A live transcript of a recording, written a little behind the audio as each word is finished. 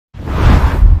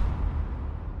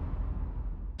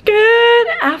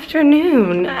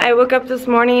afternoon. I woke up this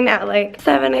morning at like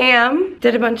 7 a.m.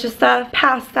 Did a bunch of stuff,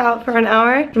 passed out for an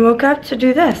hour, and woke up to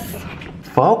do this.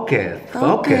 Focus.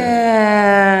 Focus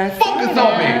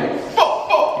on me.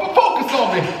 Focus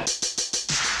on me.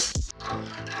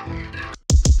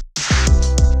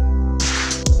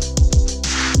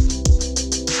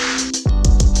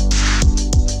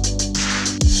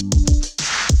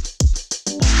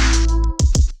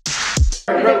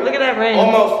 Look at that ring.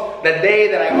 Almost the day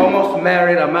that I almost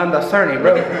married Amanda Cerny,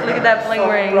 bro. Look at that bling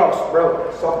ring. So close,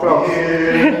 bro. So close.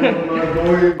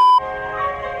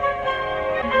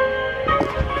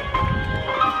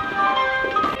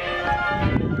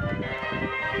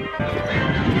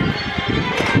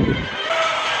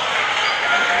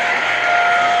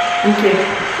 Yeah. Thank you.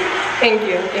 Thank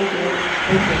you. Thank you.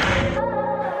 Thank you.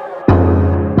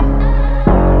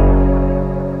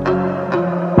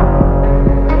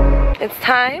 It's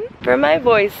time for my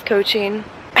voice coaching.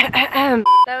 That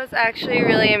was actually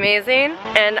really amazing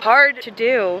and hard to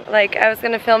do. Like, I was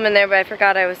gonna film in there, but I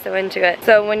forgot I was so into it.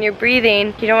 So when you're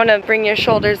breathing, you don't wanna bring your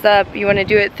shoulders up. You wanna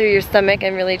do it through your stomach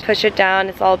and really push it down.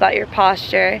 It's all about your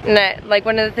posture. And like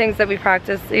one of the things that we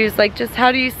practiced, he was like, just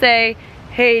how do you say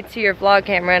hey to your vlog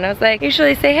camera? And I was like,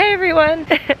 usually say hey everyone.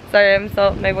 Sorry,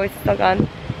 my voice is still gone.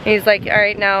 And he's like, all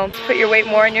right, now put your weight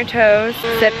more on your toes,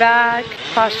 sit back,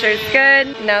 posture's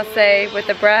good. Now say with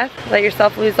the breath, let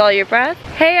yourself lose all your breath.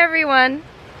 Hey everyone.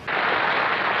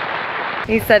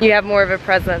 He said you have more of a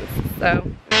presence, so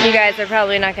you guys are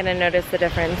probably not gonna notice the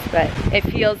difference, but it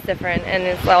feels different and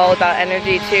it's all about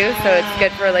energy too, so it's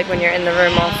good for like when you're in the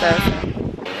room also.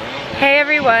 Hey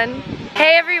everyone.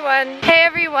 Hey everyone, hey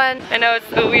everyone. I know it's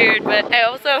so weird, but I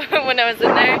also, when I was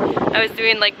in there, I was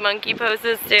doing like monkey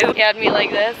poses too. He had me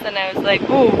like this and I was like,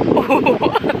 ooh, ooh.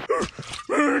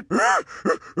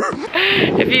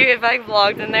 If I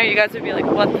vlogged in there, you guys would be like,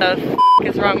 what the f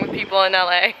is wrong with people in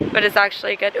LA? But it's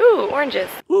actually good. Ooh, oranges.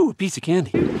 Ooh, piece of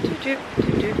candy.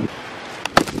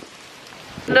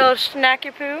 Little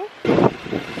snacky poo.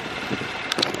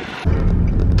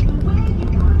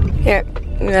 Here.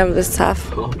 That was tough.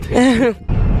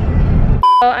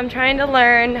 So I'm trying to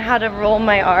learn how to roll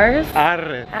my R's.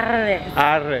 Arre. Arles.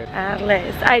 Arre.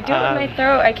 Arles. I do it with my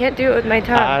throat. I can't do it with my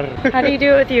tongue. Arre. How do you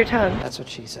do it with your tongue? That's what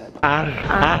she said. Arre.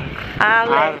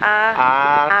 Arles.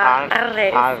 I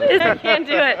can't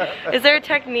do it. Is there a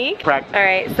technique? Practice. All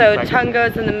right. So Practice. Tongue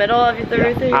goes in the middle of the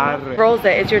roof. Arre. Rolls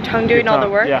it. Is your tongue doing all the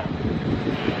work? Yeah.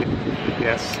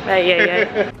 Yes.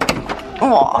 Yeah.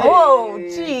 Oh,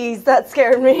 jeez, that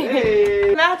scared me.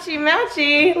 Hey. Matchy,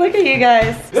 matchy. Look at you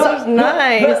guys. So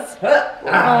nice.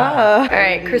 All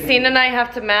right, Christine and I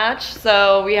have to match,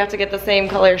 so we have to get the same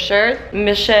color shirt.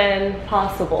 Mission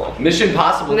possible. Mission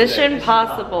possible. Mission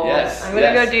possible. Yes. I'm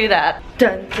gonna go do that.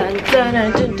 Dun dun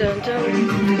dun dun dun dun.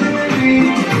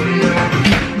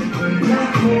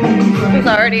 It's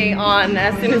already on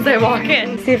as soon as I walk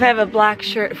in. See if I have a black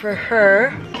shirt for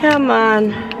her. Come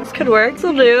on. This could work.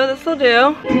 This'll do. This'll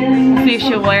do. See if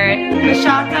she'll wear it.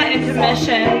 Mashaka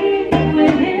intermission.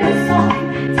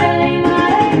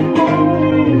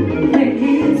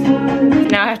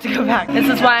 Now I have to go back. This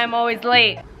is why I'm always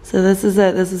late. So this is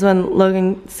it. This is when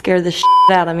Logan scared the shit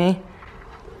out of me.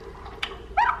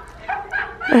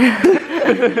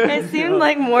 It seemed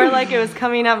like more like it was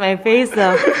coming out my face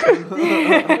though.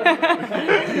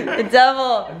 The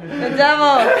devil, the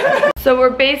devil. So we're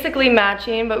basically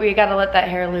matching, but we gotta let that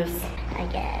hair loose. I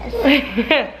guess.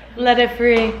 Let it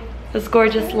free. Those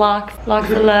gorgeous locks, locks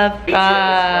of love.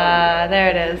 Ah, there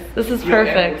it is. This is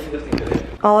perfect.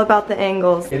 All about the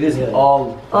angles. It is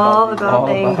all about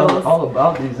the angles. All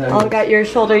about these angles. I got your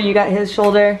shoulder, you got his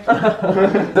shoulder.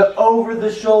 The over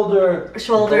the shoulder.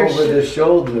 Shoulders. Over the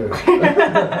shoulder.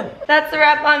 That's a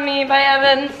wrap on me. Bye,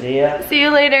 Evan. See ya. See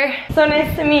you later. So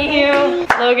nice to meet you.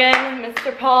 Logan,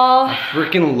 Mr. Paul. I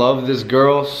freaking love this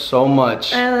girl so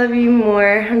much. I love you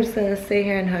more. I'm just gonna stay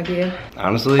here and hug you.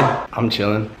 Honestly, I'm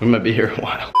chilling. We might be here a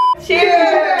while. Cheers!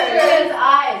 His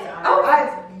eyes are. Oh,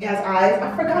 eyes. Yes, eyes.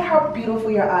 I forgot how beautiful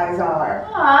your eyes are.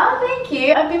 Aw, thank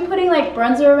you. I've been putting like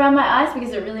bronzer around my eyes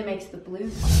because it really makes the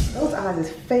blues. Those eyes is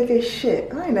fake as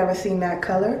shit. I ain't never seen that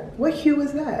color. What hue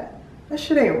is that? That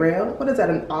shit ain't real. What is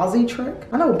that, an Aussie trick?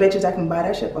 I know bitches that can buy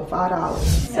that shit for $5.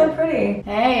 So pretty.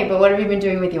 Hey, but what have you been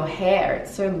doing with your hair?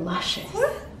 It's so luscious.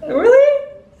 Really?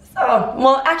 So,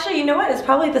 well, actually, you know what? It's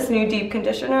probably this new deep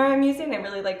conditioner I'm using. It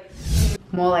really like...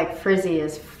 More like frizzy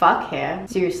as fuck hair.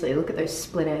 Seriously, look at those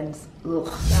split ends.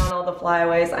 Ugh. Down all the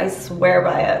flyaways. I swear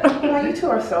by it. Oh, you two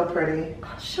are so pretty.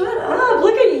 Shut up.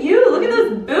 Look at you. Look at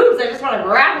those boobs. I just want to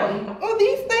grab them. Oh,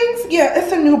 these things? Yeah,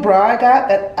 it's a new bra I got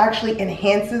that actually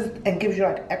enhances and gives you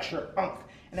like extra oomph.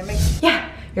 And it makes Yeah,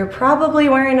 you're probably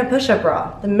wearing a push-up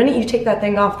bra. The minute you take that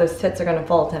thing off, those tits are gonna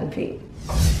fall 10 feet.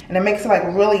 and it makes it like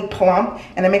really plump,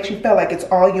 and it makes you feel like it's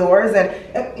all yours. And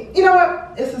you know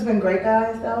what? This has been great,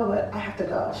 guys, though, but I have to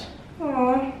go.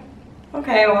 Aww.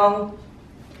 Okay, well,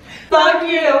 fuck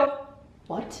you.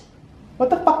 What? What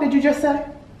the fuck did you just say?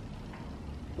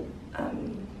 Are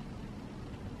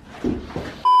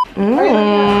you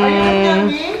looking at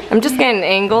me? I'm just getting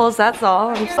angles, that's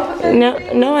all.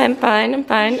 No, I'm fine, I'm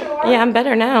fine. Yeah, I'm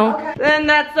better now. Then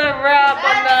that's a wrap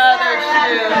on the other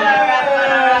shoot.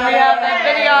 We have the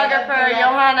videographer,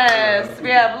 Johannes. We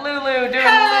have Lulu doing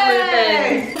Lulu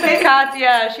things.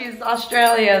 Katya, she's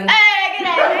Australian.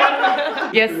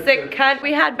 You sick cunt.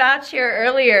 We had Batch here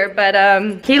earlier, but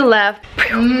he left.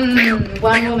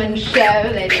 One woman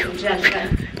show, ladies and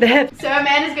gentlemen. So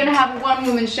Amanda's gonna have a one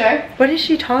woman show. What is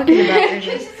she talking about?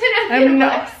 She's in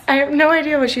a I have no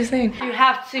idea what she's saying. You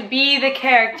have to be the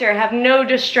character, have no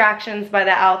distractions by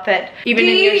the outfit, even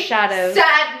in your shadows.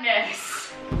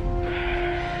 Sadness.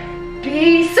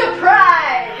 Be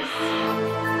surprised.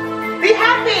 Be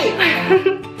happy.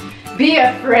 Be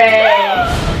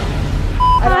afraid.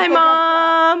 Hi,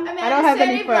 Mom. I don't have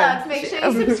any fun. Make sure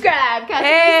you subscribe. Catch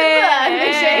me some blood.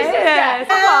 Make sure you subscribe.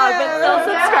 Come on, but still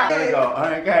subscribe. There we go.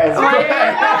 Alright, guys.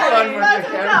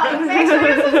 Make sure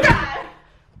you subscribe.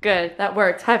 Good, that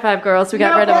worked. High five, girls. We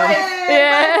got rid of him.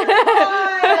 Yeah.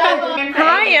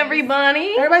 Hi,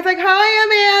 everybody. Everybody's like, hi,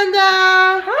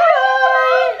 Amanda.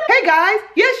 Hi. Hey, guys.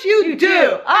 Yes, you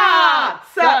do. Ah,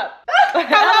 sup.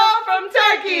 Hello from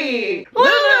Turkey.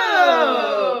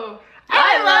 Lulu.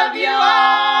 I love you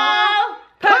all.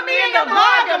 Put me in the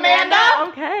vlog,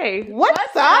 Amanda. Okay.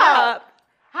 What's up?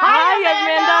 Hi,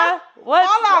 Amanda. What's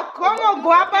Hola, como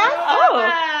guapas? Oh.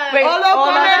 Wait, Hola,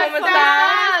 ¿cómo ¿cómo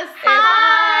estás?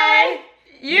 Hi.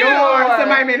 Yours.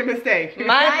 Somebody made a mistake.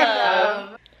 My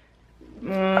love.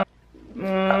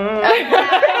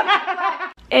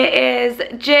 It is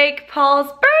Jake Paul's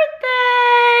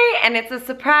birthday, and it's a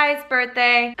surprise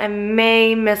birthday. I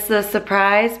may miss the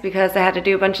surprise because I had to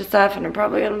do a bunch of stuff and I'm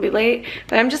probably gonna be late,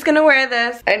 but I'm just gonna wear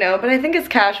this. I know, but I think it's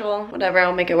casual. Whatever,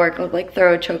 I'll make it work. I'll like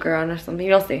throw a choker on or something,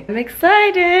 you'll see. I'm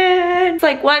excited. It's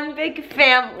like one big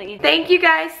family. Thank you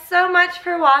guys so much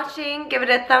for watching. Give it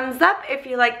a thumbs up if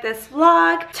you like this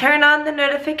vlog. Turn on the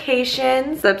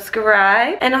notifications,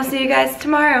 subscribe, and I'll see you guys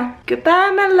tomorrow.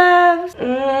 Goodbye, my loves.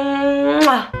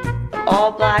 Mwah.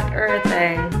 All black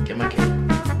earthing. Get my camera.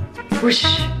 Whoosh.